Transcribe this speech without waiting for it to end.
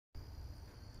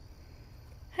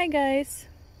Hi guys,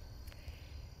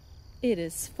 it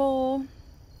is fall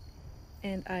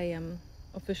and I am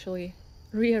officially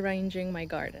rearranging my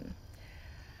garden.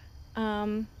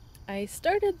 I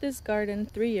started this garden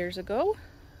 3 years ago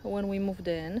when we moved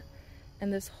in,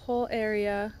 and this whole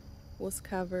area was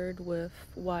covered with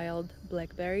wild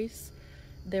blackberries.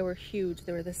 They were huge,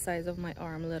 they were the size of my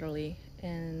arm literally,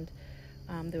 and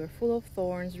they were full of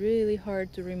thorns, really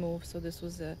hard to remove, so this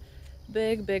was a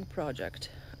big project.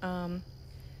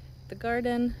 The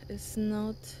garden is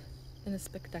not in a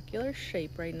spectacular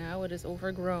shape right now. It is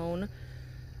overgrown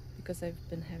because I've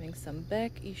been having some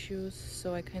back issues,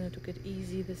 so I kind of took it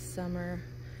easy this summer.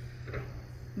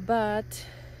 But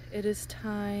it is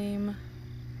time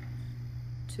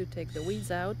to take the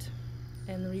weeds out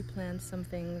and replant some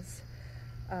things.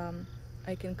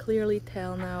 I can clearly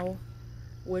tell now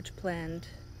which plant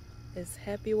is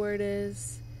happy where it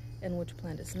is and which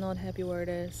plant is not happy where it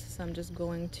is, so I'm just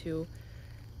going to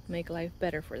make life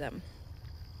better for them.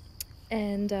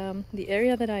 And the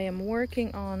area that I am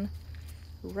working on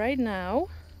right now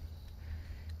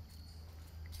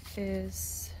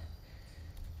is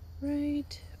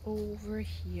right over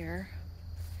here.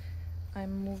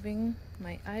 I'm moving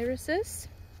my irises.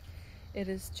 It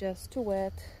is just too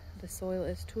wet, the soil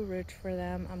is too rich for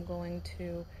them. I'm going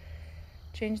to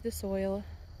change the soil,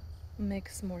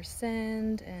 mix more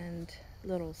sand and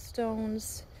little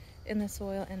stones in the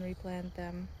soil and replant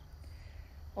them.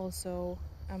 Also,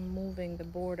 I'm moving the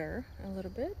border a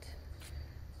little bit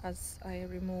as I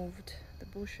removed the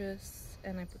bushes,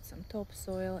 and I put some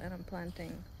topsoil, and I'm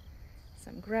planting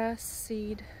some grass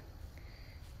seed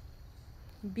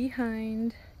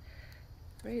behind,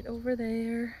 right over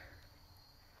there.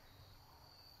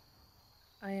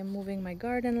 I am moving my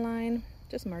garden line,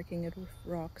 just marking it with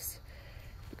rocks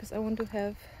because I want to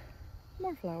have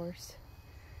more flowers.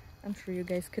 I'm sure you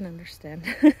guys can understand.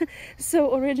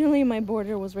 So originally my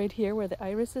border was right here where the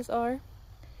irises are,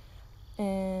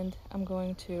 and I'm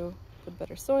going to put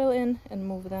better soil in and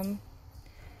move them.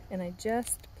 And I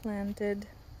just planted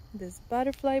this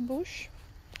butterfly bush,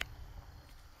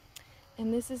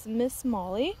 and this is Miss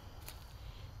Molly.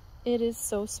 It is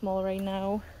so small right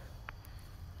now,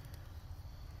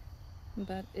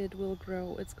 but it will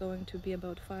grow. It's going to be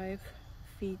about 5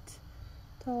 feet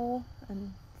tall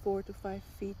and 4 to 5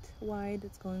 feet wide.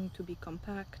 It's going to be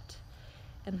compact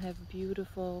and have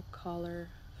beautiful color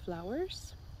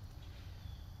flowers.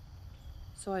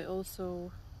 So I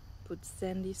also put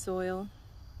sandy soil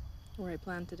where I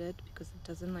planted it because it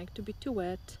doesn't like to be too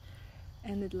wet,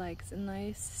 and it likes a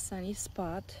nice sunny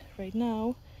spot. Right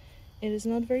now it is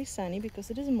not very sunny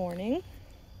because it is morning,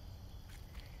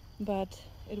 but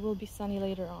it will be sunny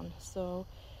later on, so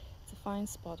it's a fine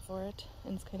spot for it,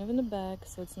 and it's kind of in the back,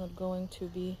 so it's not going to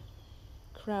be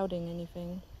crowding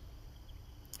anything.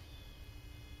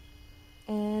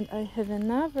 And I have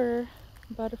another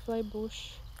butterfly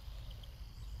bush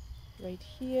right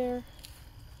here.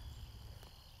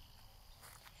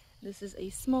 This is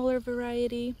a smaller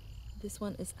variety. This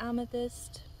one is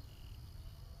amethyst.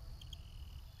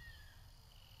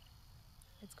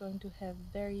 It's going to have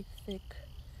very thick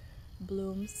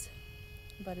blooms,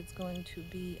 but it's going to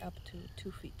be up to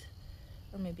 2 feet,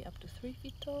 or maybe up to 3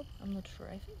 feet tall. I'm not sure,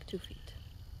 I think 2 feet.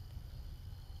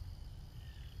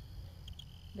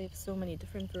 They have so many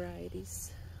different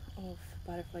varieties of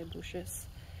butterfly bushes,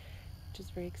 which is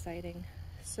very exciting.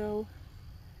 So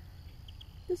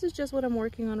this is just what I'm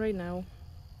working on right now.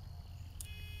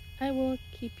 I will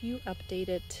keep you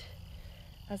updated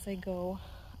as I go.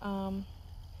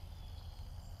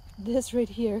 This right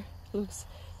here looks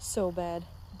so bad,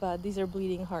 but these are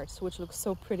bleeding hearts, which look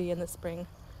so pretty in the spring.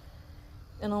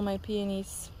 And all my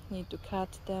peonies, need to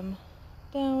cut them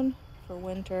down for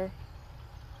winter.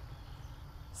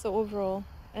 So overall,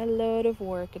 a lot of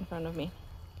work in front of me,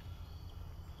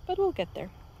 but we'll get there.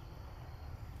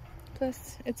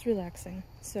 Plus, it's relaxing,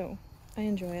 so I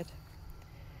enjoy it.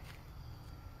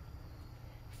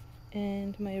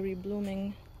 And my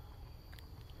reblooming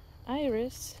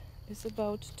iris is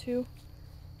about to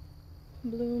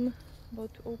bloom,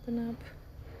 about to open up.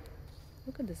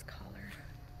 Look at this color,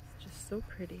 it's just so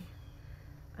pretty.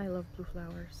 I love blue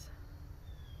flowers.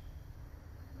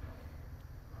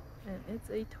 And it's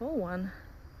a tall one.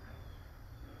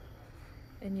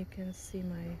 And you can see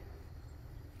my, I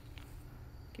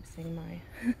keep saying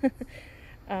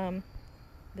my,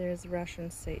 there's Russian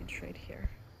sage right here.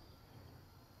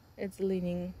 It's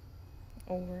leaning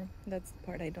over. That's the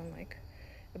part I don't like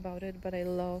about it, but I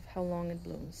love how long it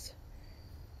blooms.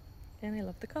 And I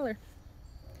love the color.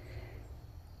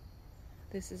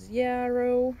 This is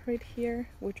yarrow right here,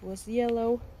 which was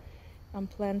yellow, I'm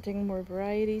planting more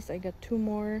varieties. I got 2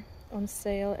 more on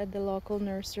sale at the local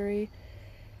nursery,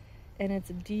 and it's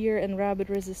a deer and rabbit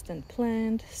resistant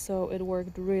plant, so it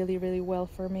worked really well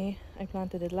for me. I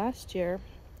planted it last year,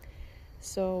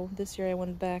 so this year I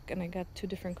went back and I got 2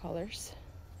 different colors,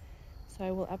 so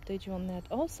I will update you on that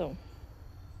also.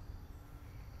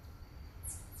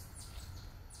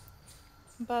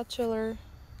 Bachelor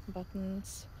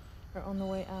buttons are on the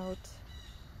way out.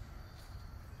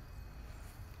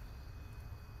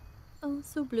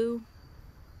 Also blue,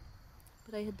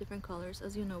 but I had different colors,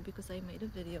 as you know, because I made a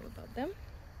video about them.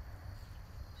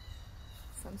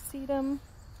 Some sedum,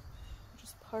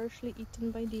 just partially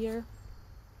eaten by deer.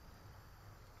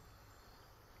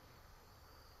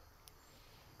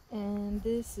 And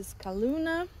this is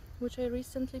Kaluna, which I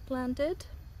recently planted.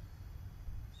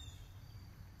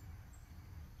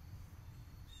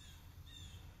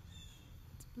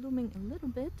 It's blooming a little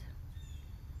bit.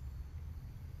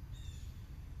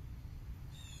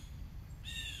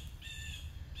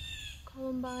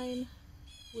 Columbine,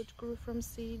 which grew from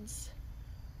seeds.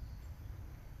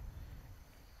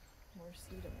 More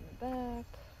sedum in the back.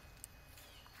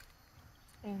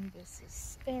 And this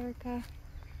is Erica.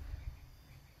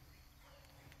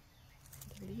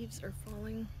 The leaves are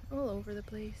falling all over the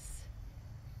place.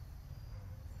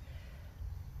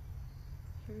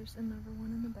 Here's another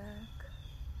one in the back.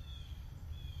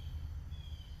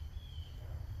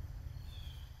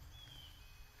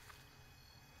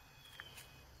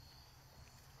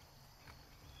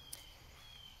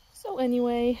 So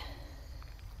anyway,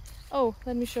 oh,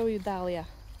 let me show you dahlia.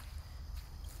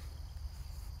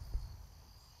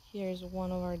 Here's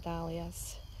one of our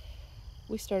dahlias.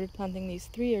 We started planting these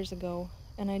 3 years ago,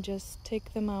 and I just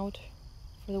take them out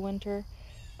for the winter.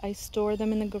 I store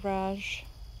them in the garage,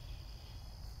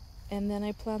 and then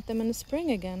I plant them in the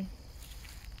spring again.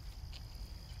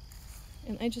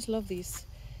 And I just love these.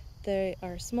 They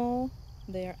are small,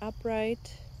 they are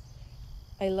upright.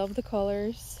 I love the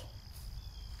colors.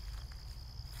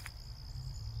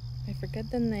 I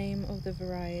forget the name of the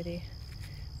variety.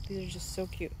 These are just so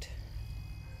cute.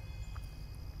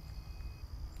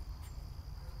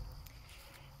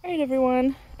 Alright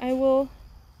everyone, I will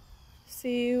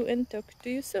see you and talk to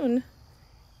you soon.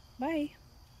 Bye!